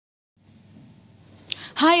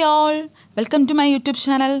Hi all, welcome to my YouTube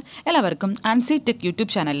channel. എല്ലാവർക്കും Ancy tech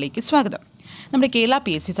YouTube ചാനലിലേക്ക് സ്വാഗതം. നമ്മുടെ Kerala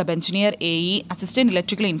PSC sub engineer AE assistant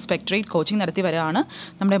electrical inspectorate coaching നടത്തി വരികയാണ്.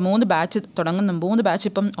 നമ്മുടെ 3 ബാച്ച് തുടങ്ങുന്നു. 3 ബാച്ച്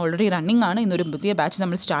ഇപ്പം ഓൾറെഡി റണ്ണിങ് ആണ്. ഇന്നൊരു പുതിയ ബാച്ച്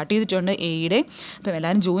നമ്മൾ സ്റ്റാർട്ട് ചെയ്തിട്ടുണ്ട് AEയുടെ. അപ്പോൾ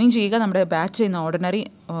എല്ലാവരും ജോയിൻ ചെയ്യുക. നമ്മുടെ ബാച്ച് ഇന്ന് ഓർഡിനറി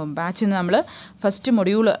ബാച്ച് ഇന്ന് നമ്മൾ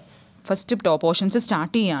ഫസ്റ്റ് പോർഷൻസ്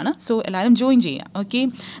സ്റ്റാർട്ട് ചെയ്യുകയാണ്. സോ എല്ലാവരും ജോയിൻ ചെയ്യുക. ഓക്കെ,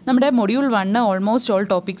 നമ്മുടെ മൊഡ്യൂൾ 1 ഓൾമോസ്റ്റ് ഓൾ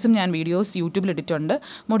ടോപ്പിക്സും ഞാൻ വീഡിയോസ് യൂട്യൂബിൽ ഇട്ടിട്ടുണ്ട്.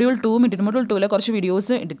 മൊഡ്യൂൾ 2 ഇട്ടിട്ടുണ്ട്. മൊഡ്യൂൾ 2 കുറച്ച്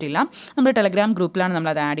വീഡിയോസ് ഇട്ടിട്ടില്ല. നമ്മുടെ ടെലഗ്രാം ഗ്രൂപ്പിലാണ്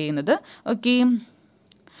നമ്മളത് ആഡ് ചെയ്യുന്നത്. ഓക്കെ,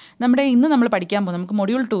 ഇന്ന് നമ്മൾ പഠിക്കാൻ പോകും. നമുക്ക്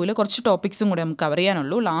മൊഡ്യൂൾ 2 കുറച്ച് ടോപ്പിക്സും കൂടെ നമുക്ക് കവർ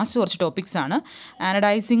ചെയ്യാനുള്ളൂ. ലാസ്റ്റ് കുറച്ച് ടോപ്പിക്സാണ്.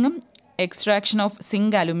 ആനഡൈസിങ്ങും extraction of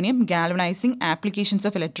zinc aluminium, ഗാൽവനൈസിങ്, applications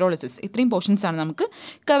of electrolysis, ഇത്രയും പോർഷൻസാണ് നമുക്ക്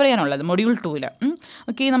കവർ ചെയ്യാനുള്ളത് മൊഡ്യൂൾ 2.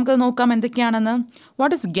 ഓക്കെ, നമുക്ക് നോക്കാം എന്തൊക്കെയാണെന്ന്.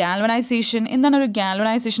 What is galvanisation? എന്താണ് ഒരു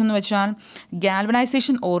ഗാൽവനൈസേഷൻ എന്ന് വെച്ചാൽ?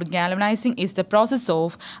 Galvanisation or ഗാൽവനൈസിങ് is the process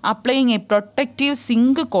of applying A protective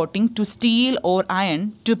zinc coating to steal or iron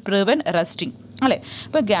to prevent rusting അല്ലേ.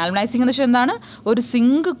 ഇപ്പോൾ ഗാൽവനൈസിംഗ് എന്ന് വെച്ചാൽ എന്താണ്? ഒരു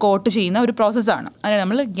സിങ്ക് കോട്ട് ചെയ്യുന്ന ഒരു പ്രോസസ്സാണ്. അതാണ്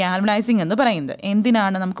നമ്മൾ ഗാൽവനൈസിംഗ് എന്ന് പറയുന്നത്.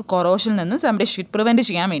 എന്തിനാണ്? നമുക്ക് കൊറോഷനിൽ നിന്ന് പ്രിവെൻറ്റ്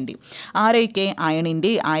ചെയ്യാൻ വേണ്ടി. ആരെയൊക്കെ?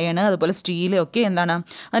 അയൺ അതുപോലെ സ്റ്റീൽ ഒക്കെ എന്താണ്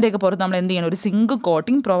അതിൻ്റെയൊക്കെ പുറത്ത് നമ്മൾ എന്ത് ചെയ്യണം? ഒരു സിങ്ക്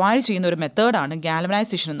കോട്ടിംഗ് പ്രൊവൈഡ് ചെയ്യുന്ന ഒരു മെത്തേഡാണ്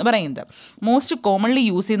ഗാൽവനൈസേഷൻ എന്ന് പറയുന്നത്. മോസ്റ്റ് കോമൺലി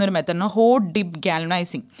യൂസ് ചെയ്യുന്ന ഒരു മെത്തേഡാണ് hot dip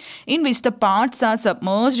galvanising, in which the parts R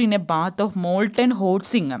submerged in a bath of molten hot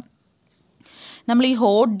zinc. നമ്മൾ ഈ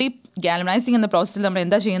ഹോട്ട് ഡിപ്പ് ഗാൽവനൈസിംഗ് എന്ന പ്രോസസ്സിൽ നമ്മൾ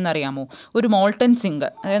എന്താ ചെയ്യുന്നത് അറിയാമോ? ഒരു മോൾട്ടൺ സിങ്ക്,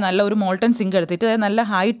 അതായത് നല്ല ഒരു മോൾട്ടൺ സിങ്ക് എടുത്തിട്ട്, അതായത് നല്ല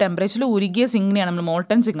ഹൈ ടെമ്പറേച്ചറിൽ ഉരുകിയ സിങ്കിനെയാണ് നമ്മൾ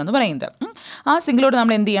മോൾട്ടൺ സിങ്ക് എന്ന് പറയുന്നത്. ആ സിങ്കിലോട്ട്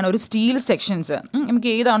നമ്മൾ എന്ത് ചെയ്യണം? ഒരു സ്റ്റീൽ സെക്ഷൻസ്,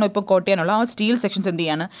 നമുക്ക് ഏതാണോ ഇപ്പോൾ കോട്ട് ചെയ്യാനുള്ള ആ സ്റ്റീൽ സെക്ഷൻസ് എന്ത്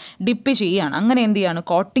ചെയ്യാണ്? ഡിപ്പ് ചെയ്യുകയാണ്. അങ്ങനെ എന്ത് ചെയ്യാണ്?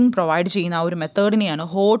 കോട്ടിംഗ് പ്രൊവൈഡ് ചെയ്യുന്ന ആ ഒരു മെത്തേഡിനെയാണ്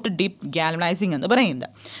ഹോട്ട് ഡിപ്പ് ഗാൽവനൈസിംഗ് എന്ന് പറയുന്നത്.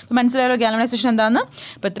 അപ്പോൾ മനസ്സിലായല്ലോ ഗാൽവനൈസേഷൻ എന്താണെന്ന്?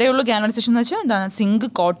 ഇപ്പോൾ ഇത്രയേ ഉള്ളൂ. ഗാൽവനൈസേഷൻ എന്ന് വെച്ചാൽ എന്താണ്? സിങ്ക്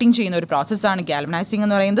കോട്ടിംഗ് ചെയ്യുന്ന ഒരു പ്രോസസ്സാണ് ഗാൽവനൈസിംഗ്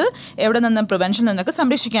എന്ന് പറയുന്നത്. എവിടെ നിന്നും? പ്രിവെൻഷനിൽ നിന്നൊക്കെ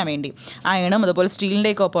സംരക്ഷിക്കാൻ വേണ്ടി. അയണും അതുപോലെ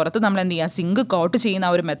സ്റ്റീലിൻ്റെയൊക്കെ പുറത്ത് നമ്മൾ എന്ത് ചെയ്യുക? സിങ്ക് കോട്ട് ചെയ്യുന്ന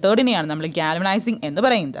ആ ഒരു മെത്തേഡിനെയാണ് നമ്മൾ ഗാൽവനൈസിംഗ് എന്ന്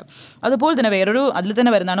പറയുന്നത്. അതുപോലെ തന്നെ അതിൽ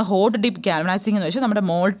തന്നെ വരുന്നതാണ് ഹോട്ട് ഡിപ്പ് ഗാൽവനൈസിംഗ് എന്ന് വെച്ചാൽ നമ്മുടെ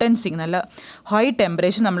മോൾട്ടൺ സിങ്ക്, നല്ല ഹൈ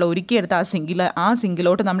ടെമ്പറേച്ചർ നമ്മൾ ഒരുക്കിയെടുത്ത ആ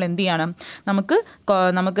സിങ്കിലോട്ട് നമ്മൾ എന്ത് ചെയ്യണം?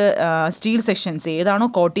 നമുക്ക് സ്റ്റീൽ സെക്ഷൻസ് ഏതാണോ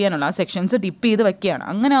കോട്ട് ചെയ്യാനുള്ള ആ സെക്ഷൻസ് ഡിപ്പ് ചെയ്ത് വെക്കുകയാണ്.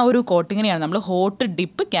 അങ്ങനെ ആ ഒരു കോട്ടിങ്ങിനെയാണ് നമ്മൾ ഹോട്ട്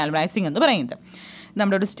ഡിപ്പ് ഗാൽവനൈസിംഗ് എന്ന് പറയുന്നത്.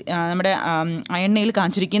 നമ്മുടെ അയണ്ണയിൽ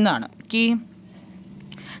കാണിച്ചിരിക്കുന്നതാണ്. ഓക്കെ,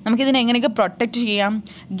 നമുക്കിതിനെ എങ്ങനെയൊക്കെ പ്രൊട്ടക്റ്റ് ചെയ്യാം?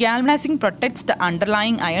 Galvanising protects the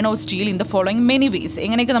underlying iron or steel in the following many vase.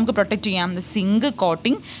 എങ്ങനെയൊക്കെ നമുക്ക് പ്രൊട്ടക്റ്റ് ചെയ്യാം? The zinc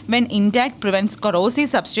coating when intact prevents corrosive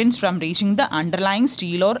substance from reaching the underlying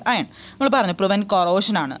steel or iron. നമ്മൾ പറഞ്ഞു പ്രിവെൻറ്റ്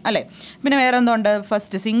കൊറോഷനാണ് അല്ലേ. പിന്നെ വേറെ എന്തുണ്ട്?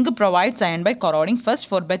 First, zinc provides iron by കൊറോഡിങ്. First,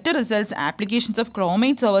 four better results applications of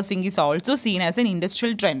ക്രോമേറ്റ്സ് over zinc is also scene as an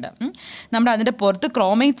industrial trend. നമ്മുടെ അതിൻ്റെ പുറത്ത്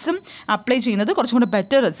ക്രോമേറ്റ്സും apply ചെയ്യുന്നത് കുറച്ചും കൂടെ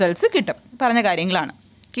ബെറ്റർ റിസൾട്ട്സ് കിട്ടും. പറഞ്ഞ കാര്യങ്ങളാണ്.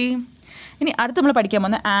 ഓക്കെ, ഇനി അടുത്ത് നമ്മൾ പഠിക്കാൻ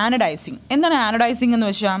പോകുന്ന ആനഡൈസിങ്. എന്താണ് ആനഡൈസിങ് എന്ന്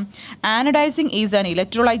വെച്ചാൽ? ആനഡൈസിങ് is an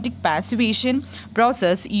electrolytic passivation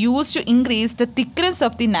process use to increase the thickness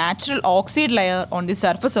of the natural oxide layer on the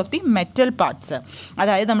surface of the metal parts.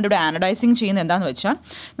 അതായത് നമ്മുടെ ഇവിടെ ആനഡൈസിങ് ചെയ്യുന്നത് എന്താണെന്ന് വെച്ചാൽ,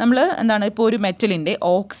 നമ്മൾ ഇപ്പോൾ ഒരു മെറ്റലിൻ്റെ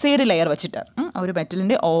ഓക്സൈഡ് ലെയർ വെച്ചിട്ട്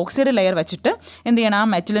എന്ത് ചെയ്യണം? ആ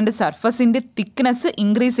മെറ്റലിൻ്റെ സർഫസിൻ്റെ തിക്നെസ്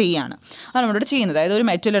ഇൻക്രീസ് ചെയ്യുകയാണ്. അത് നമ്മളിവിടെ ചെയ്യുന്നത്. അതായത് ഒരു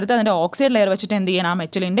മെറ്റൽ എടുത്ത് അതിൻ്റെ ഓക്സൈഡ് ലെയർ വെച്ചിട്ട് എന്ത് ചെയ്യണം? ആ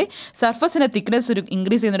മെറ്റലിൻ്റെ സർഫസിൻ്റെ തിക്നെസ്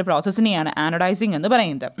ഇൻക്രീസ് ചെയ്യുന്ന ഒരു പ്രോസസ്സിനെയാണ് ആനഡൈസിംഗ് എന്ന്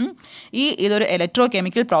പറയുന്നത്. ഇതൊരു ഇലക്ട്രോ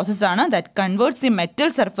കെമിക്കൽ പ്രോസസ്സാണ് that converts the metal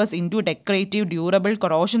surface in to decorative, durable,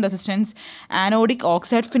 corrosion resistance, anodic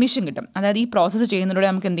oxide finishing കിട്ടും. അതായത് ഈ പ്രോസസ്സ് ചെയ്യുന്നതിലൂടെ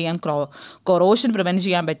നമുക്ക് എന്ത് ചെയ്യാം? കൊറോഷൻ പ്രിവെൻറ്റ്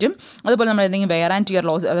ചെയ്യാൻ പറ്റും. അതുപോലെ നമ്മൾ എന്തെങ്കിലും വെയർ ആൻഡ് ടിയർ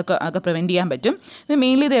ലോസ് അതൊക്കെ പ്രിവെൻറ്റ് ചെയ്യാൻ പറ്റും.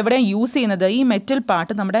 മെയിൻലി ഇത് എവിടെയാണ് യൂസ് ചെയ്യുന്നത്? ഈ മെറ്റൽ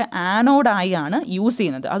പാർട്ട് നമ്മുടെ ആനോഡായാണ് യൂസ്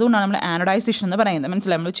ചെയ്യുന്നത്. അതുകൊണ്ടാണ് നമ്മൾ ആനഡൈസേഷൻ എന്ന് പറയുന്നത്.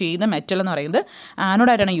 മനസ്സിലായി? നമ്മൾ ചെയ്യുന്ന മെറ്റൽ എന്ന് പറയുന്നത്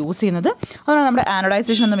ആനോഡായിട്ടാണ് യൂസ് ചെയ്യുന്നത്. അതുകൊണ്ടാണ് നമ്മുടെ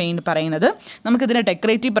ആനഡൈസേഷൻ എന്ന് പറയുന്നത്. നമുക്കിതിൻ്റെ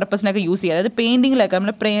ഡെക്കറേറ്റീവ് പർപ്പസിനൊക്കെ യൂസ് ചെയ്യുക. അതായത് പെയിൻറ്റിങ്ങിലൊക്കെ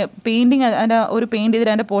നമ്മൾ പെയിൻറ്റിങ് അതിൻ്റെ ഒരു പെയിൻറ്റ്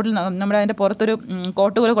ചെയ്തിട്ട് അതിൻ്റെ പോട്ടിൽ നമ്മുടെ അതിൻ്റെ പുറത്തൊരു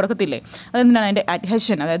കോട്ട് പോലെ കൊടുക്കത്തില്ലേ? അതെന്തിനാണ്? അതിൻ്റെ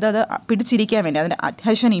അഡ്ഹഷൻ, അതായത് അത് പിടിച്ചിരിക്കാൻ വേണ്ടി അതിൻ്റെ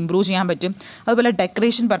അഡ്ഹഷൻ ഇമ്പ്രൂവ് ചെയ്യാൻ പറ്റും. അതുപോലെ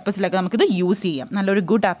ഡെക്കറേഷൻ പർപ്പസിലൊക്കെ നമുക്കിത് യൂസ് ചെയ്യാം, നല്ലൊരു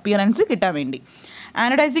ഗുഡ് അപ്പിയറൻസ് കിട്ടാൻ വേണ്ടി.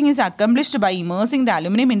 Anodizing is accomplished by immersing the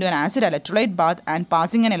aluminum into an acid electrolyte bath and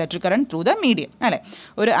passing an electric current through the medium. അല്ലേ,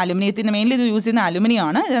 ഒരു അലുമിനിയത്തിന് മെയിൻലി ഇത് യൂസ് ചെയ്യുന്ന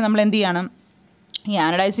അലുമിനിയമാണ്. നമ്മൾ എന്ത് ചെയ്യണം? ഈ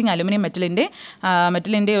ആനഡൈസിങ് അലുമിനിയം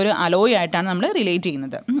മെറ്റലിൻ്റെ ഒരു അലോയ് ആയിട്ടാണ് നമ്മൾ റിലേറ്റ്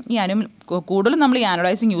ചെയ്യുന്നത്. കൂടുതലും നമ്മൾ ഈ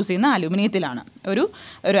ആനഡൈസിങ് യൂസ് ചെയ്യുന്ന അലുമിനിയത്തിലാണ്. ഒരു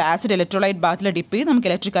ആസിഡ് ഇലക്ട്രോലൈറ്റ് ബാത്തിൽ ഡിപ്പ് ചെയ്ത് നമുക്ക്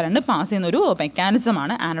ഇലക്ട്രിക് കറണ്ട് പാസ് ചെയ്യുന്ന ഒരു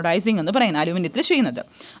മെക്കാനിസമാണ് ആനഡൈസിങ് എന്ന് പറയുന്നത്, അലുമിനിയത്തിൽ ചെയ്യുന്നത്.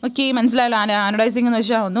 ഓക്കെ, മനസ്സിലായല്ലോ? ആനഡൈസിങ് എന്ന്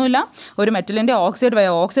വെച്ചാൽ ഒന്നുമില്ല, ഒരു മെറ്റലിൻ്റെ ഓക്സൈഡ്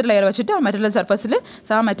ലെയർ വെച്ചിട്ട് ആ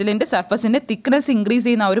മെറ്റലിൻ്റെ സർഫസിൻ്റെ തിക്നെസ് ഇൻക്രീസ്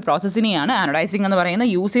ചെയ്യുന്ന ആ ഒരു പ്രോസസ്സിനെയാണ് ആനഡൈസിങ് എന്ന്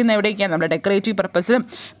പറയുന്നത്. യൂസ് ചെയ്യുന്ന എവിടെയൊക്കെയാണ്? നമ്മുടെ ഡെക്കറേറ്റീവ് പർപ്പസിലും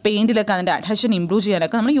പെയിൻറ്റിലൊക്കെ അതിൻ്റെ അഡ്ഹഷൻ ഇമ്പ്രൂവ്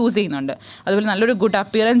ചെയ്യാനൊക്കെ നമ്മൾ യൂസ് ചെയ്യുന്നുണ്ട്. അതുപോലെ നല്ലൊരു ഗുഡ്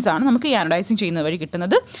അപ്പിയറൻസ് ആണ് നമുക്ക് ഈ ആനഡൈസിങ് ചെയ്യുന്നത് വഴി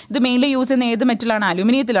കിട്ടുന്നത്. ഇത് മെയിൻലി യൂസ് ചെയ്യുന്ന ഏത് മെറ്റലാണ്?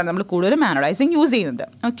 അലുമിനിയത്തിലാണ് നമ്മൾ കൂടുതലും ആനഡൈസിങ് യൂസ് ചെയ്യുന്നത്.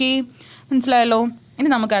 ഓക്കെ, മനസ്സിലായല്ലോ? ഇനി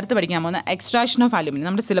നമുക്ക് അടുത്ത് പഠിക്കാൻ പോകുന്ന എക്സ്ട്രാക്ഷൻ ഓഫ് അലുമിനിയം.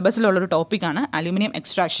 നമ്മുടെ സിലബസിലുള്ളൊരു ടോപ്പിക്കാണ് അലുമിനിയം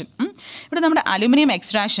എക്സ്ട്രാക്ഷൻ. ഇവിടെ നമ്മുടെ അലുമിനിയം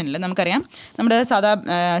എക്സ്ട്രാക്ഷനിൽ നമുക്കറിയാം, നമ്മുടെ സാധാ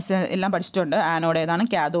എല്ലാം പഠിച്ചിട്ടുണ്ട്. ആനോഡ് ഏതാണ്,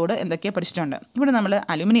 കാഥോഡ് എന്തൊക്കെയാണ് പഠിച്ചിട്ടുണ്ട്. ഇവിടെ നമ്മൾ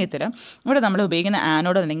അലുമിനിയത്തിൽ ഇവിടെ നമ്മൾ ഉപയോഗിക്കുന്ന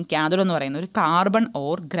ആനോഡ് അല്ലെങ്കിൽ കാഥോഡ് എന്ന് പറയുന്നത് ഒരു കാർബൺ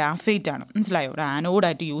ഓർ ഗ്രാഫൈറ്റ് ആണ്. മനസ്സിലായോ? ഒരു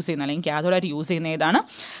ആനോഡായിട്ട് യൂസ് ചെയ്യുന്ന അല്ലെങ്കിൽ കാഥോഡായിട്ട് യൂസ് ചെയ്യുന്ന ഏതാണ്?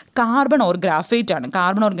 കാർബൺ ഓർ ഗ്രാഫൈറ്റ് ആണ്.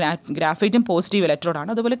 കാർബൺ ഓർ ഗ്രാഫൈറ്റും പോസിറ്റീവ് ഇലക്ട്രോഡാണ്,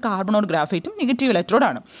 അതുപോലെ കാർബൺ ഓർ ഗ്രാഫൈറ്റും നെഗറ്റീവ്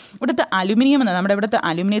ഇലക്ട്രോഡാണ്. ഇവിടുത്തെ അലുമിനിയം എന്ന നമ്മുടെ ഇവിടുത്തെ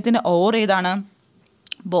അലുമിനിയത്തിൻ്റെ ഓർ ഏതാണ്?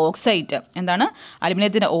 ബോക്സൈറ്റ്. എന്താണ്?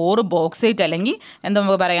 അലുമിനിയത്തിൻ്റെ ഓറ് ബോക്സൈറ്റ്, അല്ലെങ്കിൽ എന്താ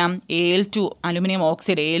നമുക്ക് പറയാം, Al2 അലുമിനിയം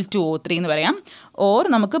ഓക്സൈഡ് Al2O3 എന്ന് പറയാം, ഓർ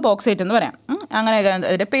നമുക്ക് ബോക്സൈറ്റ് എന്ന് പറയാം. അങ്ങനെ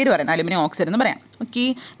അതിൻ്റെ പേര് പറയുന്നത് അലുമിനിയം ഓക്സൈഡ് എന്ന് പറയാം. ഓക്കെ,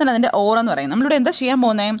 ഇതാണ് അതിൻ്റെ ഓർ എന്ന് പറയുന്നത്. നമ്മളിവിടെ എന്താ ചെയ്യാൻ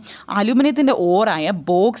പോകുന്നത്? അലുമിനിയത്തിൻ്റെ ഓറായ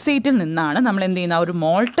ബോക്സൈറ്റിൽ നിന്നാണ് നമ്മൾ എന്ത് ചെയ്യുന്ന ഒരു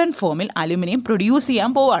മോൾട്ടൺ ഫോമിൽ അലുമിനിയം പ്രൊഡ്യൂസ്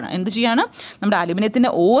ചെയ്യാൻ പോവുകയാണ്. എന്ത് ചെയ്യാണ്? നമ്മുടെ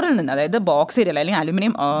അലുമിനിയത്തിൻ്റെ ഓറിൽ നിന്ന്, അതായത് ബോക്സൈറ്റിൽ അല്ലെങ്കിൽ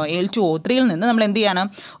അലുമിനിയം Al2O3യിൽ നിന്ന് നമ്മൾ എന്ത് ചെയ്യാണ്?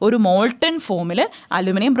 ഒരു മോൾട്ടൺ ഫോമിൽ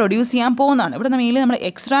അലുമിനിയം പ്രൊഡ്യൂസ് ചെയ്യാൻ പോകുന്നതാണ്. ഇവിടെ നമ്മൾ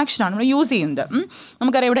എക്സ്ട്രാക്ഷനാണ് നമ്മൾ യൂസ് ചെയ്യുന്നത്.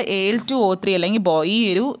 നമുക്കറിയാം ഇവിടെ Al2O3 അല്ലെങ്കിൽ ഈ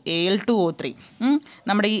ഒരു Al2O3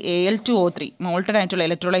 നമ്മുടെ ഈ Al2O3 മോൾട്ടഡ് ആയിട്ടുള്ള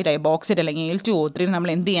ഇലക്ട്രോലൈറ്റ് ആയി ബോക്സൈറ്റ് അല്ലെങ്കിൽ Al2O3 നമ്മൾ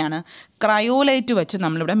എന്ത് ചെയ്യാണ്? ക്രയോലൈറ്റ് വെച്ച്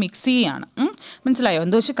നമ്മളിവിടെ മിക്സ് ചെയ്യുകയാണ്. മനസ്സിലായോ?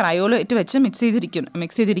 എന്ത് വെച്ച്? ക്രയോലൈറ്റ് വെച്ച് മിക്സ്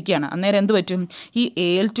ചെയ്തിരിക്കുകയാണ്. അന്നേരം എന്ത് പറ്റും? ഈ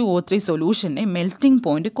Al2O3 സൊല്യൂഷൻ്റെ മെൽറ്റിംഗ്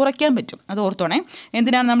പോയിന്റ് കുറയ്ക്കാൻ പറ്റും. അത് ഓർത്തോണേ.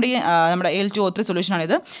 എന്തിനാണ് നമ്മുടെ Al2O3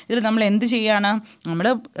 സൊല്യൂഷനാണിത്. ഇതിൽ നമ്മൾ എന്ത് ചെയ്യുകയാണ്?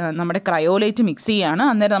 നമ്മുടെ ക്രയോലൈറ്റ് മിക്സ് ചെയ്യുകയാണ്.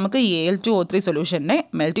 അന്നേരം നമുക്ക് ഈ Al2O3 സൊല്യൂഷൻ്റെ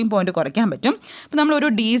മെൽറ്റിംഗ് പോയിന്റ് കുറയ്ക്കാൻ പറ്റും. അപ്പോൾ നമ്മളൊരു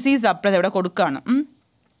DC സപ്ലൈ ഇവിടെ കൊടുക്കുകയാണ്.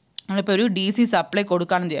 നമ്മളിപ്പോൾ ഒരു DC സപ്ലൈ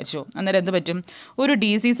കൊടുക്കുകയാണെന്ന് വിചാരിച്ചു. അന്നേരം എന്ത് പറ്റും? ഒരു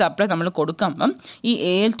DC സപ്ലൈ നമ്മൾ കൊടുക്കുമ്പം ഈ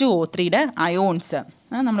Al2O3യുടെ അയോൺസ്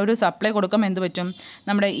നമ്മളൊരു സപ്ലൈ കൊടുക്കുമ്പോൾ എന്ത് പറ്റും?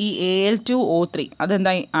 നമ്മുടെ ഈ Al2O3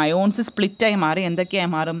 അതെന്തായി? അയോൺസ് സ്പ്ലിറ്റായി മാറി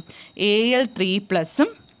എന്തൊക്കെയായി മാറും?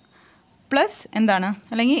 Al3+ പ്ലസ് എന്താണ്?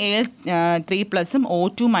 അല്ലെങ്കിൽ Al3+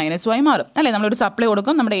 O2- ആയി മാറും അല്ലേ? നമ്മളൊരു സപ്ലൈ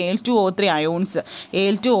കൊടുക്കും. നമ്മുടെ Al2O3 അയോൺസ്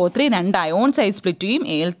Al2O3 2 അയോൺസായി സ്പ്ലിറ്റ് ചെയ്യും.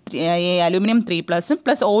 അലുമിനിയം 3+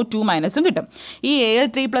 പ്ലസ് O2- കിട്ടും. ഈ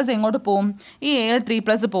Al3+ എങ്ങോട്ട് പോകും? ഈ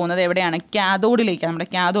Al3+ പോകുന്നത് എവിടെയാണ്? കാഥോഡിലേക്കാണ്. നമ്മുടെ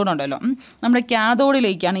കാഥോഡ് ഉണ്ടല്ലോ, നമ്മുടെ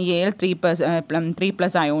കാഥോഡിലേക്കാണ് ഈ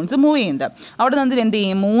Al3+ അയോൺസ് മൂവ് ചെയ്യുന്നത്. അവിടെ നിന്ന് എന്ത്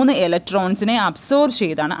ചെയ്യും? 3 ഇലക്ട്രോൺസിനെ അബ്സോർബ്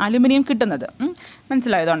ചെയ്താണ് അലുമിനിയം കിട്ടുന്നത്.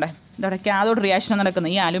 മനസ്സിലായതുകൊണ്ട് ഇതവിടെ കാഥോഡ് റിയാക്ഷൻ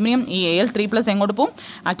നടക്കുന്നത്. ഈ അലുമിനിയം ഈ Al3+ എങ്ങോട്ട് പോകും?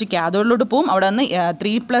 അറ്റ് കാഥോഡിലോട്ട് പോകും. അവിടെ നിന്ന്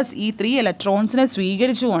 3 ഇലക്ട്രോൺസിനെ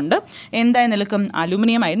സ്വീകരിച്ചുകൊണ്ട് എന്തായി നിൽക്കും?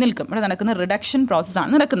 അലുമിനിയമായി നിൽക്കും. ഇവിടെ നടക്കുന്ന റിഡക്ഷൻ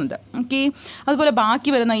പ്രോസസ്സാണ് നടക്കുന്നത്. ഓക്കെ, അതുപോലെ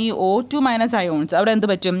ബാക്കി വരുന്ന ഈ O2- അയോൺസ് അവിടെ എന്ത്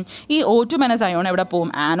പറ്റും? ഈ O2- അയോൺ എവിടെ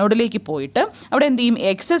പോകും? ആനോഡിലേക്ക് പോയിട്ട് അവിടെ എന്ത് ചെയ്യും?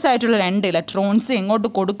 എക്സസ് ആയിട്ടുള്ള 2 ഇലക്ട്രോൺസ് എങ്ങോട്ട്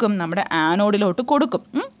കൊടുക്കും? നമ്മുടെ ആനോഡിലോട്ട് കൊടുക്കും.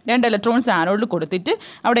 2 ഇലക്ട്രോൺസ് ആനോഡിൽ കൊടുത്തിട്ട്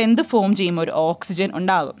അവിടെ എന്ത് ഫോം ചെയ്യും? ഒരു ഓക്സിജൻ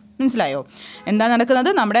ഉണ്ടാകും. മനസ്സിലായോ? എന്താണ് നടക്കുന്നത്?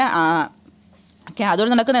 നമ്മുടെ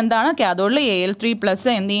കാഥോഡിൽ നടക്കുന്നത് എന്താണ്? കാഥോഡിൽ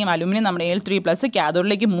Al3+ എന്ത് ചെയ്യും? അലുമിനിയം നമ്മുടെ Al3+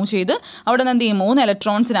 കാഥോഡിലേക്ക് മൂവ് ചെയ്ത് അവിടെ നിന്ന് എന്ത് ചെയ്യും? 3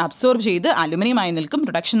 ഇലക്ട്രോൺസിനെ അബ്സോർബ് ചെയ്ത് അലുമിനിയമായി നിൽക്കും.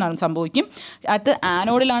 റിഡക്ഷൻ സംഭവിക്കും. അത്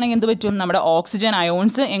ആനോഡിലാണെങ്കിൽ എന്ത് പറ്റും? നമ്മുടെ ഓക്സിജൻ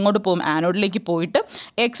അയോൺസ് എങ്ങോട്ട് പോകും? ആനോഡിലേക്ക് പോയിട്ട്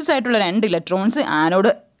എക്സസ് ആയിട്ടുള്ള 2 ഇലക്ട്രോൺസ്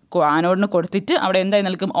ആനോഡിന് കൊടുത്തിട്ട് അവിടെ എന്തായി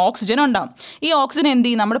നിൽക്കും? ഓക്സിജൻ ഉണ്ടാകും. ഈ ഓക്സിജൻ എന്ത്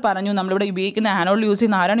ചെയ്യും? നമ്മൾ പറഞ്ഞു നമ്മളിവിടെ ഉപയോഗിക്കുന്ന ആനോഡിൽ യൂസ്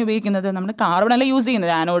ചെയ്യുന്ന ആരാണ് ഉപയോഗിക്കുന്നത്? നമ്മുടെ കാർബണല്ല യൂസ്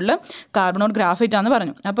ചെയ്യുന്നത്. ആനോഡിൽ കാർബൺ ഓർ ഗ്രാഫൈറ്റ് ആണെന്ന്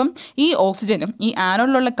പറഞ്ഞു. അപ്പം ഈ ഓക്സിജനും ഈ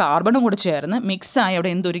ആനോഡിലുള്ള കാർബണും കൂടി ചേർന്ന് മിക്സായി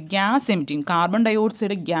അവിടെ എന്തൊരു ഗ്യാസ് എമിറ്റ് ചെയ്യും. കാർബൺ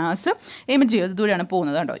ഡയോക്സൈഡ് ഗ്യാസ് എമിറ്റ് ചെയ്യും. ഇതുവരെയാണ്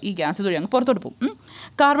പോകുന്നത് കേട്ടോ. ഈ ഗ്യാസ് ഇതുവരെ അങ്ങ് പുറത്തോട്ട് പോകും.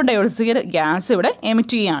 കാർബൺ ഡയോക്സൈഡ് ഗ്യാസ് ഇവിടെ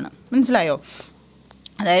എമിറ്റ് ചെയ്യുകയാണ്. മനസ്സിലായോ?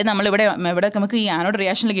 അതായത് ഇവിടെ നമുക്ക് ഈ ആനോഡ്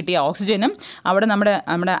റിയാക്ഷനിൽ കിട്ടിയ ഓക്സിജനും അവിടെ നമ്മുടെ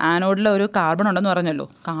ആനോഡിൽ ഒരു കാർബൺ ഉണ്ടെന്ന് പറഞ്ഞല്ലോ,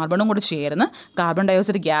 കാർബണും കൂടി ചേർന്ന് കാർബൺ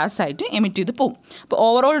ഡയോക്സൈഡ് ഗ്യാസ് ആയിട്ട് എമിറ്റ് ചെയ്ത് പോകും. അപ്പോൾ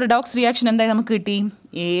ഓവറോൾ റിഡോക്സ് റിയാക്ഷൻ എന്തായി നമുക്ക് കിട്ടി?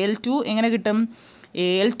 Al2 എങ്ങനെ കിട്ടും?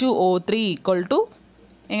 Al2O3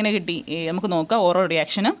 എങ്ങനെ കിട്ടി? നമുക്ക് നോക്കാം. ഓവറോൾ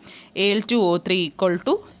റിയാക്ഷന്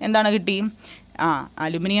Al2O3 എന്താണ് കിട്ടി?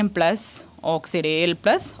 Aluminium plus oxide Al+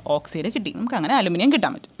 oxide കിട്ടി. നമുക്ക് അങ്ങനെ അലുമിനിയം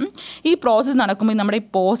കിട്ടാൻ പറ്റും. ഈ പ്രോസസ്സ് നടക്കുമ്പോൾ നമ്മുടെ ഈ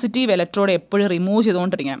പോസിറ്റീവ് ഇലക്ട്രോഡ് എപ്പോഴും റിമൂവ്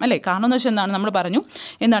ചെയ്തുകൊണ്ടിരിക്കണം അല്ലേ? കാരണം എന്ന് വെച്ചാൽ എന്താണ്? നമ്മൾ പറഞ്ഞു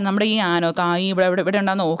എന്താണ്? നമ്മുടെ ഈ ഇവിടെ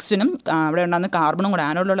ഉണ്ടാകുന്ന ഓക്സിജനും ഇവിടെ ഉണ്ടാകുന്ന കാർബണും കൂടെ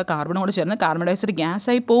ആനോഡിലുള്ള കാർബണും കൂടെ ചേർന്ന് കാർബൺ ഡയോക്സൈഡ്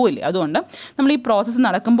ഗ്യാസായി പോവില്ലേ? അതുകൊണ്ട് നമ്മൾ ഈ പ്രോസസ്സ്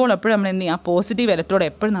നടക്കുമ്പോൾ എപ്പോഴും നമ്മൾ എന്ത് ചെയ്യുക? പോസിറ്റീവ് ഇലക്ട്രോഡ്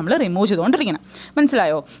എപ്പോഴും നമ്മൾ റിമൂവ് ചെയ്തുകൊണ്ടിരിക്കണം.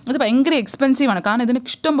 മനസ്സിലായോ? അത് ഭയങ്കര എക്സ്പെൻസീവാണ്. കാരണം ഇതിന്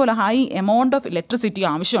ഇഷ്ടംപോലെ ഹൈ എമൗണ്ട് ഓഫ് ഇലക്ട്രിസിറ്റി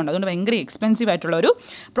ആവശ്യമുണ്ട്. അതുകൊണ്ട് ഭയങ്കര എക്സ്പെൻസീവ് ആയിട്ടുള്ള ഒരു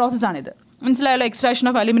പ്രോസസ്സാണിത്. മനസ്സിലായല്ലോ? എക്സ്ട്രാക്ഷൻ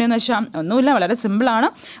ഓഫ് അലുമിനിയം എന്ന് വെച്ചാൽ ഒന്നുമില്ല, വളരെ സിമ്പിളാണ്.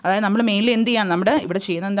 അതായത് നമ്മൾ മെയിൻലി എന്ത് ചെയ്യാം? ഇവിടെ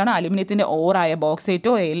ചെയ്യുന്നത് എന്താണ്? അലുമിനിയത്തിൻ്റെ ഓറായ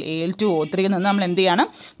ബോക്സൈറ്റോ Al2O3 നിന്ന് നമ്മൾ എന്ത് ചെയ്യണം?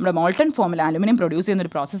 നമ്മുടെ മോൾട്ടൺ ഫോമിൽ അലുമിനിയം പ്രൊഡ്യൂസ് ചെയ്യുന്ന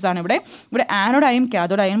ഒരു പ്രോസസ്സാണ് ഇവിടെ ആനോഡായും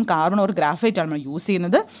കാഥോഡായും കാർബൺ ഓർ ഗ്രാഫൈറ്റ് ആണ് നമ്മൾ യൂസ്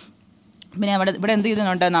ചെയ്യുന്നത്. പിന്നെ ഇവിടെ എന്ത്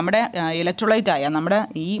ചെയ്യുന്നുണ്ട്, നമ്മുടെ ഇലക്ട്രോലൈറ്റായ നമ്മുടെ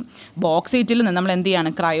ഈ ബോക്സൈറ്റിൽ നിന്ന് നമ്മൾ എന്ത് ചെയ്യാണ്,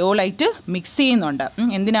 ക്രയോലൈറ്റ് മിക്സ് ചെയ്യുന്നുണ്ട്.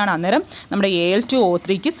 എന്തിനാണ് അന്നേരം നമ്മുടെ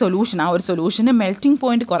Al2O3ക്ക് സൊല്യൂഷൻ, ആ ഒരു സൊല്യൂഷൻ്റെ മെൽറ്റിംഗ്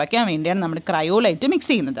പോയിൻറ്റ് കുറയ്ക്കാൻ വേണ്ടിയാണ് നമ്മൾ ക്രയോലൈറ്റ് മിക്സ്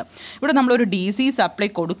ചെയ്യുന്നത്. ഇവിടെ നമ്മളൊരു DC സപ്ലൈ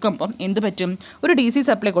കൊടുക്കുമ്പം എന്ത് പറ്റും, ഒരു DC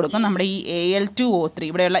സപ്ലൈ കൊടുക്കും നമ്മുടെ ഈ Al2O3,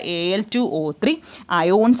 ഇവിടെയുള്ള Al2O3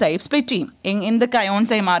 അയോൺസായി സ്പ്ലിറ്റ് ചെയ്യും. എന്തൊക്കെ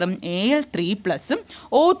അയോൺസായി മാറും, Al3+ഉം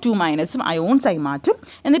O2- അയോൺസായി മാറ്റും.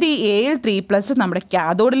 എന്നിട്ട് ഈ Al3+ നമ്മുടെ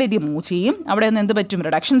കാഥോഡിലേക്ക് മൂവ് ചെയ്യും. അവിടെ നിന്ന് എന്ത് പറ്റും,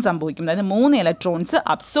 റിഡക്ഷൻ സംഭവിക്കും. അതായത് 3 ഇലക്ട്രോൺസ്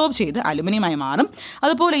അബ്സോർബ് ചെയ്ത് അലുമിനിയമായി മാറും.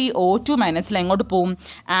 അതുപോലെ ഈ O2- എങ്ങോട്ട് പോകും,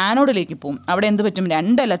 ആനോഡിലേക്ക് പോകും. അവിടെ എന്ത് പറ്റും,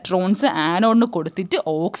 2 ഇലക്ട്രോൺസ് ആനോഡിന് കൊടുത്തിട്ട്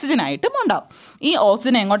ഓക്സിജനായിട്ടും ഉണ്ടാവും. ഈ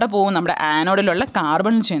ഓക്സിജൻ എങ്ങോട്ടാണ് പോകും, നമ്മുടെ ആനോഡിലുള്ള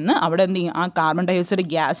കാർബണിൽ ചെന്ന് അവിടെ എന്ത് ചെയ്യും, ആ കാർബൺ ഡയോക്സൈഡ്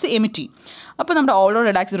ഗ്യാസ് എമിറ്റ് ചെയ്യും. അപ്പോൾ നമ്മുടെ ഓൾഡോ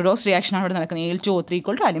റിഡോക്സ് റിയാക്ഷൻ അവിടെ നടക്കുന്നത്.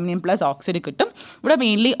 Al2O3 അലുമിനിയം പ്ലസ് ഓക്സൈഡ് കിട്ടും. ഇവിടെ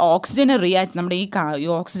മെയിൻലി ഓക്സിജന് റിയാക്ട്, നമ്മുടെ ഈ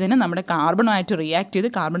ഓക്സിജന് നമ്മുടെ കാർബണുമായിട്ട് റിയാക്ട് ചെയ്ത്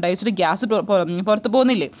കാർബൺ ഡയോക്സൈഡ് ഗ്യാസ് പുറത്ത്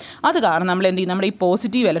പോകുന്നില്ലേ, അത് കാരണം നമ്മൾ എന്ത് ചെയ്യും, നമ്മുടെ ഈ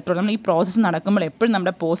പോസിറ്റീവ് ഇലക്ട്രോൺ, നമ്മൾ ഈ പ്രോസസ്സ് നടക്കുമ്പോൾ എപ്പോഴും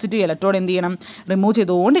നമ്മുടെ പോസിറ്റീവ് ഇലക്ട്രോൺ എന്ത് ചെയ്യണം, റിമൂവ്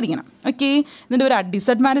ചെയ്തുകൊണ്ടിരിക്കണം. ഓക്കെ, ഇതിൻ്റെ ഒരു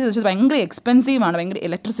ഡിസഡ്വാൻറ്റേജ് വെച്ചാൽ ഭയങ്കര എക്സ്പെൻസീവാണ്, ഭയങ്കര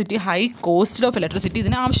electricity, high cost of electricity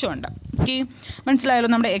ഇതിന് ആവശ്യമുണ്ട്. ഓക്കെ,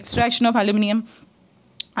 മനസ്സിലായല്ലോ നമ്മുടെ എക്സ്ട്രാക്ഷൻ ഓഫ് അലുമിനിയം.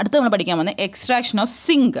 അടുത്ത് നമ്മൾ പഠിക്കാൻ വന്നത് എക്സ്ട്രാക്ഷൻ ഓഫ്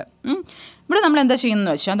സിങ്ക്. ഇവിടെ നമ്മൾ എന്താ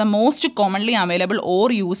ചെയ്യുന്നതെന്ന് വെച്ചാൽ the most commonly available or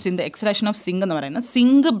used in the extraction of zinc എന്ന് പറയുന്നത്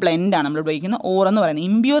സിങ്ക് ബ്ലെൻഡാണ് നമ്മൾ ഉപയോഗിക്കുന്നത്. ഓർ എന്ന് പറയുന്നത്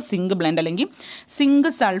ഇമ്പ്യൂർ സിങ്ക് ബ്ലെൻഡ് അല്ലെങ്കിൽ സിങ്ക്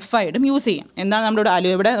സൾഫൈഡും യൂസ് ചെയ്യും. എന്താണ്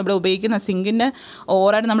ഇവിടെ നമ്മൾ ഉപയോഗിക്കുന്ന സിങ്കിൻ്റെ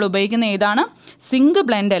ഓറായിട്ട് നമ്മൾ ഉപയോഗിക്കുന്ന ഏതാണ്, സിങ്ക്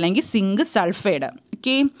ബ്ലെൻഡ് അല്ലെങ്കിൽ സിങ്ക് സൾഫൈഡ്.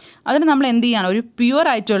 ഓക്കെ, അതിന് നമ്മൾ എന്ത് ചെയ്യണം, ഒരു പ്യുവർ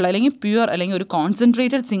ആയിട്ടുള്ള അല്ലെങ്കിൽ ഒരു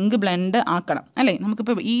കോൺസെൻട്രേറ്റഡ് സിങ്ക് ബ്ലെൻഡ് ആക്കണം അല്ലേ.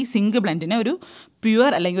 നമുക്കിപ്പോൾ ഈ സിങ്ക് ബ്ലെൻഡിനെ ഒരു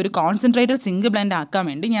പ്യുവർ അല്ലെങ്കിൽ ഒരു കോൺസെൻട്രേറ്റഡ് സിങ്ക് ബ്ലെൻഡ് ആക്കാൻ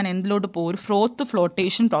വേണ്ടി ഞാൻ എന്തിലോട്ട് പോകും, ഒരു ഫ്രോത്ത്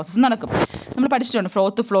ഫ്ലോട്ടേഷൻ പ്രോസസ്സ് നടക്കും. നമ്മൾ പഠിച്ചിട്ടുണ്ട്,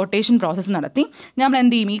 ഫ്രോത്ത് ഫ്ലോട്ടേഷൻ പ്രോസസ്സ് നടത്തി നമ്മൾ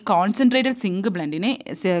എന്ത് ചെയ്യും, ഈ കോൺസെൻട്രേറ്റഡ് സിങ്ക്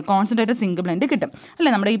ബ്ലെൻഡ് കിട്ടും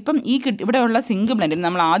അല്ലേ. നമ്മുടെ ഇപ്പം ഇവിടെയുള്ള സിങ്ക് ബ്ലെൻഡിന്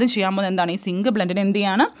നമ്മൾ ആദ്യം ചെയ്യാൻ പോകുന്നത് എന്താണ്, ഈ സിങ്ക് ബ്ലെൻഡിന് എന്ത്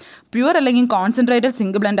ചെയ്യാണ്, പ്യുവർ അല്ലെങ്കിൽ കോൺസെൻട്രേറ്റഡ്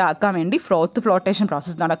സിങ്ക് ബ്ലെൻഡ് ആക്കാൻ വേണ്ടി ഫ്രോത്ത് ഫ്ലോട്ടേഷൻ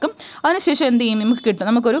പ്രോസസ്സ് നടക്കും. അതിനുശേഷം എന്ത് ചെയ്യും,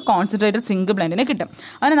 നമുക്കൊരു കോൺസെൻട്രേറ്റഡ് സിങ്ക് ബ്ലെൻഡിനെ കിട്ടും.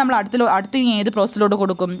 അതിന് നമ്മൾ അടുത്ത് ഏത് പ്രോസസ്സിലോട്ട്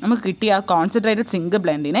കൊടുക്കും, നമുക്ക് കിട്ടിയ ആ കോൺസെൻട്രേറ്റഡ് സിങ്ക്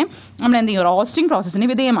ബ്ലെൻഡിനെ നമ്മൾ എന്ത് ചെയ്യും, റോസ്റ്റിംഗ് പ്രോസസ്സിന്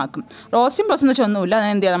വിധേയമാക്കും. റോസ്റ്റിംഗ് പ്രോസസ്സ് എന്ന് വെച്ചാൽ ഒന്നുമില്ല,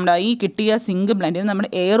 അതെന്ത് ചെയ്യുക, നമ്മുടെ ഈ കിട്ടിയ സിങ്ക് ബ്ലെൻഡിനെ നമ്മൾ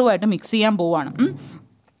എയറുമായിട്ട് മിക്സ് ചെയ്യാൻ പോവുകയാണ്.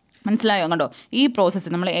 മനസ്സിലായോ, കണ്ടോ, ഈ പ്രോസസ്സ്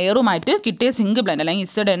നമ്മൾ എയറുമായിട്ട് കിട്ടിയ സിങ്ക് ബ്ലെൻഡ് അല്ലെങ്കിൽ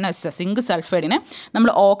ZnS സിങ്ക് സൾഫൈഡിനെ നമ്മൾ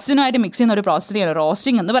ഓക്സിജനുമായിട്ട് മിക്സ് ചെയ്യുന്ന ഒരു പ്രോസസ്സിനെയാണ്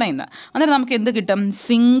റോസ്റ്റിംഗ് എന്ന് പറയുന്നത്. അന്നേരം നമുക്ക് എന്ത് കിട്ടും,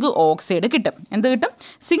 സിങ്ക് ഓക്സൈഡ് കിട്ടും. എന്ത് കിട്ടും,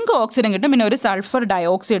 സിങ്ക് ഓക്സൈഡും കിട്ടും. പിന്നെ ഒരു സൾഫർ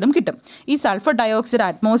ഡയോക്സൈഡും കിട്ടും. ഈ സൾഫർ ഡയോക്സൈഡ്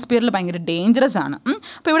അറ്റ്മോസ്ഫിയറിൽ ഭയങ്കര ഡേഞ്ചറസ് ആണ്.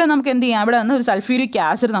 അപ്പോൾ ഇവിടെ നമുക്ക് എന്ത് ചെയ്യാം, ഇവിടെ നിന്ന് ഒരു സൾഫ്യൂരിക്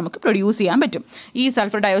ആസിഡ് നമുക്ക് പ്രൊഡ്യൂസ് ചെയ്യാൻ പറ്റും. ഈ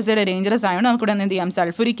സൾഫർ ഡയോക്സൈഡ് ഡേഞ്ചറസ് ആയതുകൊണ്ട് നമുക്ക് ഇവിടെ എന്ത് ചെയ്യാം,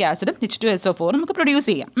 സൾഫ്യൂരിക് ആസിഡും H2SO4 നമുക്ക് പ്രൊഡ്യൂസ്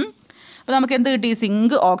ചെയ്യാം. അപ്പോൾ നമുക്ക് എന്ത് കിട്ടി,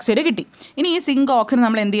 സിങ്ക് ഓക്സൈഡ് കിട്ടി. ഇനി ഈ സിങ്ക് ഓക്സൈഡ്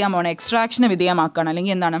നമ്മൾ എന്ത് ചെയ്യാൻ പോകണം, എക്സ്ട്രാക്ഷന് വിധേയമാക്കുകയാണ്,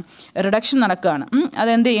 അല്ലെങ്കിൽ എന്താണ്, റിഡക്ഷൻ നടക്കുകയാണ്.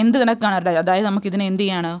 എന്ത് നടക്കുകയാണ്, അതായത് നമുക്ക് ഇതിനെ എന്ത്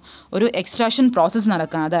ചെയ്യാണ്, ഒരു എക്സ്ട്രാക്ഷൻ പ്രോസസ്സ്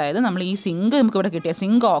നടക്കുകയാണ്. അതായത് നമ്മൾ ഈ നമുക്ക് ഇവിടെ കിട്ടിയ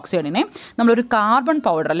സിങ്ക് ഓക്സൈഡിനെ നമ്മളൊരു കാർബൺ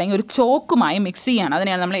പൗഡർ അല്ലെങ്കിൽ ഒരു ചോക്കുമായി മിക്സ് ചെയ്യാണ്.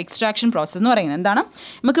 അതിനെയാണ് നമ്മൾ എക്സ്ട്രാക്ഷൻ പ്രോസസ്സ് എന്ന് പറയുന്നത്. എന്താണ്,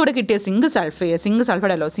 നമുക്കിവിടെ കിട്ടിയ സിങ്ക്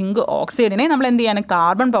സൾഫൈഡ് അല്ലോ, സിങ്ക് ഓക്സൈഡിനെ നമ്മൾ എന്ത് ചെയ്യാണ്,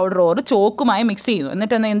 കാർബൺ പൗഡർ ഒരു ചോക്കുമായി മിക്സ് ചെയ്യുന്നു.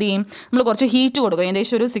 എന്നിട്ട് എന്ത് ചെയ്യും, നമ്മൾ കുറച്ച് ഹീറ്റ് കൊടുക്കും.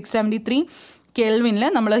 ഏകദേശം ഒരു 673 കെൽവിനിൽ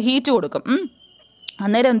നമ്മൾ ഹീറ്റ് കൊടുക്കും.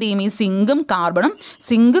 അന്നേരം എന്ത് ചെയ്യും, ഈ സിങ്ക്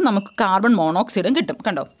നമുക്ക് കാർബൺ മോണോക്സൈഡും കിട്ടും.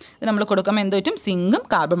 കണ്ടോ, ഇത് നമ്മൾ കൊടുക്കുമ്പോൾ എന്ത് പറ്റും, സിങ്കും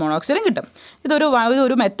കാർബൺ മോണോക്സൈഡും കിട്ടും.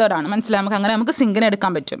 ഇതൊരു മെത്തേഡാണ്, മനസ്സിലായി. അങ്ങനെ സിങ്കിനെ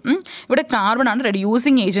എടുക്കാൻ പറ്റും. ഇവിടെ കാർബണാണ്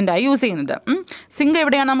റെഡ്യൂസിങ് ഏജൻറ്റായി യൂസ് ചെയ്യുന്നത്. സിങ്ക്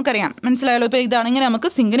എവിടെയാണ് നമുക്കറിയാം, മനസ്സിലായല്ലോ. ഇപ്പോൾ ഇതാണെങ്കിൽ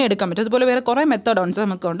നമുക്ക് സിങ്കിനെ എടുക്കാൻ പറ്റും. അതുപോലെ വേറെ കുറേ മെത്തേഡ്സ്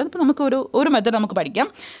നമുക്കുണ്ട്. ഇപ്പോൾ നമുക്ക് ഒരു മെത്തേഡ് നമുക്ക് പഠിക്കാം.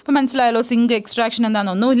 ഇപ്പോൾ മനസ്സിലായല്ലോ, സിങ്ക് എക്സ്ട്രാക്ഷൻ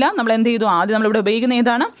എന്താണെന്നൊന്നുമില്ല. നമ്മൾ എന്ത് ചെയ്തു, ആദ്യം നമ്മളിവിടെ ഉപയോഗിക്കുന്ന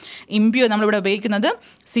ഏതാണ്, നമ്മളിവിടെ ഉപയോഗിക്കുന്നത്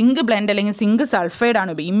സിങ്ക് ബ്ലെൻഡ് അല്ലെങ്കിൽ സിങ്ക്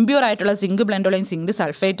സൾഫൈഡാണ്. ഇമ്പ്യൂർ ആയിട്ടുള്ള സിങ്ക് ബ്ലെൻഡ് അല്ലെങ്കിൽ സിങ്ക്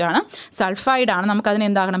സൾഫൈഡാണ്. നമുക്കതിനെ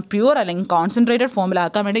എന്താകണം, പ്യൂർ അല്ലെങ്കിൽ കോൺസെൻട്രേറ്റഡ്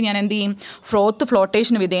ഫോമിലാക്കാൻ വേണ്ടി ഞാൻ എന്ത് ചെയ്യും, ഫ്രോത്ത്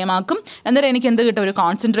ഫ്ലോട്ടേഷന് വിധേയമാക്കും. എന്നിട്ട് എനിക്ക് എന്ത് കിട്ടും, ഒരു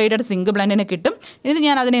കോൺസെൻട്രേറ്റഡ് സിങ്ക് ബ്ലെൻഡിനെ കിട്ടും. എന്നിട്ട്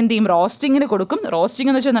ഞാൻ അതിനെ എന്ത് ചെയ്യും, റോസ്റ്റിങ്ങിന് കൊടുക്കും.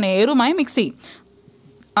 റോസ്റ്റിംഗ് എന്ന് വെച്ചാൽ എന്താണ്, എയറുമായി മിക്സ് ചെയ്യും.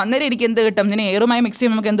 അന്നേരം എനിക്ക് എന്ത് കിട്ടും, ഇതിനെ എയറുമായി മിക്സ്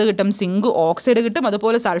ചെയ്യുമ്പോൾ നമുക്ക് എന്ത് കിട്ടും, സിങ്ക് ഓക്സൈഡ് കിട്ടും.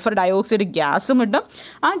 അതുപോലെ സൾഫർ ഡയോക്സൈഡ് ഗ്യാസും കിട്ടും.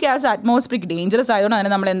 ആ ഗ്യാസ് അറ്റ്മോസ്ഫിയറിക് ഡേഞ്ചറസ് ആയതുകൊണ്ട്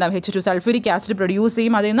അതിനെ നമ്മൾ എന്താ H2 സൾഫ്യൂരിക് ആസിഡ് പ്രൊഡ്യൂസ്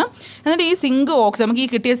ചെയ്യും അതിൽ നിന്ന്. എന്നിട്ട് ഈ സിങ്ക് ഓക്സൈഡ്, നമുക്ക് ഈ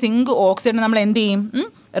കിട്ടിയ സിങ്ക് ഓക്സൈഡിനെ നമ്മൾ എന്ത് ചെയ്യും,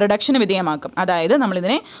 റിഡക്ഷന് വിധേയമാക്കും. അതായത്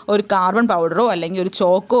നമ്മളിതിനെ ഒരു കാർബൺ പൗഡറോ അല്ലെങ്കിൽ ഒരു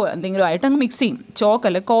ചോക്കോ എന്തെങ്കിലും ആയിട്ട് അങ്ങ് മിക്സ് ചെയ്യും.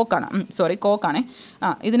 കോക്കാണ്.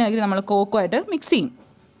 ഇതിനെതിരെ നമ്മൾ കോക്കോ ആയിട്ട് മിക്സ് ചെയ്യും.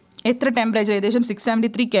 എത്ര ടെമ്പറേച്ചർ, ഏകദേശം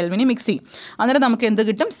 673 കെൽവിന് മിക്സ് ചെയ്യും. അന്നേരം നമുക്ക് എന്ത്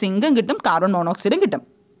കിട്ടും, സിങ്കും കിട്ടും, കാർബൺ മോണോക്സൈഡും കിട്ടും.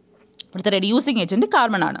 ഇവിടുത്തെ റെഡ്യൂസിങ് ഏജൻറ്റ്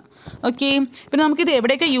കാർബണാണ്. ഓക്കെ, പിന്നെ നമുക്കിത്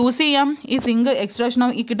എവിടെയൊക്കെ യൂസ് ചെയ്യാം, ഈ സിങ്ക് എക്സ്ട്രാക്ഷൻ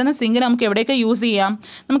ഈ കിട്ടുന്ന സിങ്കിന് നമുക്ക് എവിടെയൊക്കെ യൂസ് ചെയ്യാം,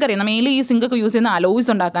 നമുക്കറിയാം. മെയിൻലി ഈ സിങ്കൊക്കെ യൂസ് ചെയ്യുന്ന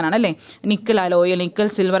അലോയ്സ് ഉണ്ടാക്കാനാണ് അല്ലേ. നിക്കൽ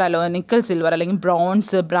സിൽവർ അല്ലെങ്കിൽ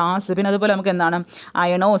ബ്രോൺസ്, ബ്രാസ്, പിന്നെ അതുപോലെ നമുക്ക് എന്താണ്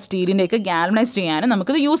അയണോ സ്റ്റീലിൻ്റെയൊക്കെ ഗാൽവനൈസ് ചെയ്യാനും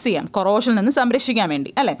നമുക്കിത് യൂസ് ചെയ്യാം, കൊറോഷനിൽ നിന്ന് സംരക്ഷിക്കാൻ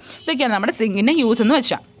വേണ്ടി അല്ലേ. ഇതൊക്കെയാണ് നമ്മുടെ സിങ്കിൻ്റെ യൂസ് എന്ന്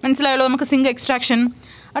വെച്ചാൽ. മനസ്സിലായല്ലോ നമുക്ക് സിങ്ക് എക്സ്ട്രാക്ഷൻ.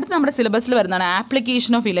 അടുത്ത നമ്മുടെ സിലബസിൽ വരുന്നതാണ്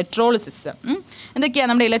ആപ്ലിക്കേഷൻ ഓഫ് ഇലക്ട്രോളിസിസ്. എന്തൊക്കെയാണ്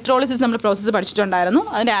നമ്മുടെ ഇലക്ട്രോളിസിസ് നമ്മൾ പ്രോസസ്സ് പഠിച്ചിട്ടുണ്ടായിരുന്നു.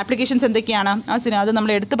 അതിൻ്റെ ആപ്ലിക്കേഷൻസ് എന്തൊക്കെയാണ് അത്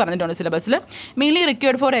നമ്മൾ എടുത്ത് പറഞ്ഞിട്ടുണ്ട് സിലബസിൽ. Mainly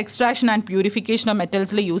required for extraction and purification of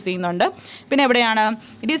മെറ്റൽസിൽ use ചെയ്യുന്നുണ്ട്. പിന്നെ എവിടെയാണ്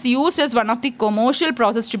it is used as one of the commercial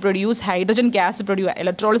process to produce hydrogen gas.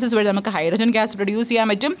 Electrolysis വഴി നമുക്ക് ഹൈഡ്രജൻ ഗ്യാസ് പ്രൊഡ്യൂസ് ചെയ്യാൻ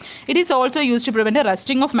പറ്റും. It is also use to prevent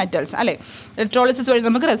rusting of metals. അല്ലേ, electrolysis വഴി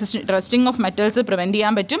നമുക്ക് റസ്റ്റിംഗ് ഓഫ് മെറ്റൽസ് പ്രിവെൻറ്റ്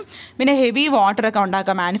ചെയ്യാൻ പറ്റും. പിന്നെ ഹെവി വാട്ടറൊക്കെ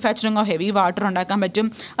ഉണ്ടാക്കാം, മാനുഫാക്ചറിങ് ഓഫ് ഹെവി വാട്ടർ ഉണ്ടാക്കാൻ പറ്റും.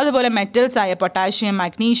 അതുപോലെ മെറ്റൽസ് ആയ പൊട്ടാഷ്യം,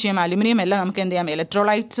 മഗ്നീഷ്യം, അലുമിനിയം എല്ലാം നമുക്ക് എന്ത് ചെയ്യാം,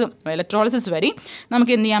 ഇലക്ട്രോളിസിസ് വഴി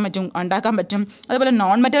നമുക്ക് എന്ത് ചെയ്യാൻ പറ്റും, ഉണ്ടാക്കാൻ പറ്റും. അതുപോലെ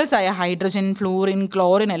നോൺ മെറ്റൽസ് ആയ ഹൈഡ്രജൻ, ഫ്ലൂറിൻ,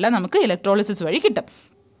 ക്ലോറിൻ എല്ലാം നമുക്ക് ഇലക്ട്രോളിസിസ് വഴി കിട്ടും.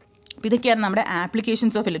 ഇതൊക്കെയാണ് നമ്മുടെ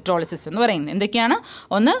ആപ്ലിക്കേഷൻസ് ഓഫ് ഇലക്ട്രോളിസിസ് എന്ന് പറയുന്നത്. എന്തൊക്കെയാണ്?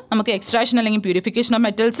 ഒന്ന്, നമുക്ക് എക്സ്ട്രാക്ഷൻ അല്ലെങ്കിൽ പ്യൂരിഫിക്കേഷൻ ഓഫ്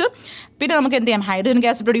മെറ്റൽസ്. പിന്നെ നമുക്ക് എന്ത് ചെയ്യാം, ഹൈഡ്രജൻ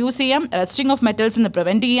ഗ്യാസ് പ്രൊഡ്യൂസ് ചെയ്യാം, റസ്റ്റിംഗ് ഓഫ് മെറ്റൽസ് നിന്ന്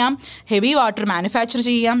പ്രിവെൻറ്റ് ചെയ്യാം, ഹെവി വാട്ടർ മാനുഫാക്ചർ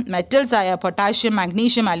ചെയ്യാം, മെറ്റൽസ് ആയ പൊട്ടാഷ്യം,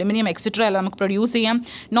 മഗ്നീഷ്യം, അലുമിനിയം എക്സെട്ര എല്ലാം നമുക്ക് പ്രൊഡ്യൂസ് ചെയ്യാം.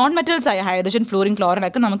 നോൺ മെറ്റൽസ് ആയ ഹൈഡ്രജൻ, ഫ്ലൂറിൻ, ക്ലോറിൻ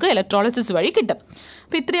ഒക്കെ നമുക്ക് ഇലക്ട്രോളിസിസ് വഴി കിട്ടും.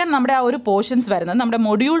 അപ്പോൾ ഇത്രയാണ് നമ്മുടെ ആ ഒരു പോർഷൻസ് വരുന്നത്. നമ്മുടെ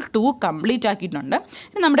മൊഡ്യൂൾ 2 കംപ്ലീറ്റ് ആക്കിയിട്ടുണ്ട്.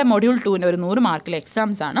 ഇനി നമ്മുടെ മൊഡ്യൂൾ 2ൻ്റെ ഒരു 100 മാർക്കിലെ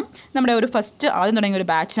എക്സാംസ് ആണ്. നമ്മുടെ ഒരു ഫസ്റ്റ് ആദ്യം തുടങ്ങിയ ഒരു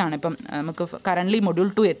ബാച്ചാണ് ഇപ്പം നമുക്ക് കറൻ്റ്ലി മൊഡ്യൂൾ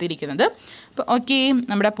 2 എത്തിയിരിക്കുന്നത്. അപ്പോൾ ഓക്കെ,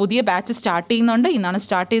 നമ്മുടെ പുതിയ ബാച്ച് സ്റ്റാർട്ട് ചെയ്യുന്നുണ്ട്. ഇന്നാണ്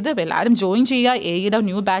സ്റ്റാർട്ട് ചെയ്തത്. അപ്പോൾ എല്ലാവരും ജോയിൻ ചെയ്യുക. എയുടെ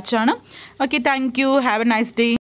new ബാച്ചാണ്. Okay, thank you. Have A nice day.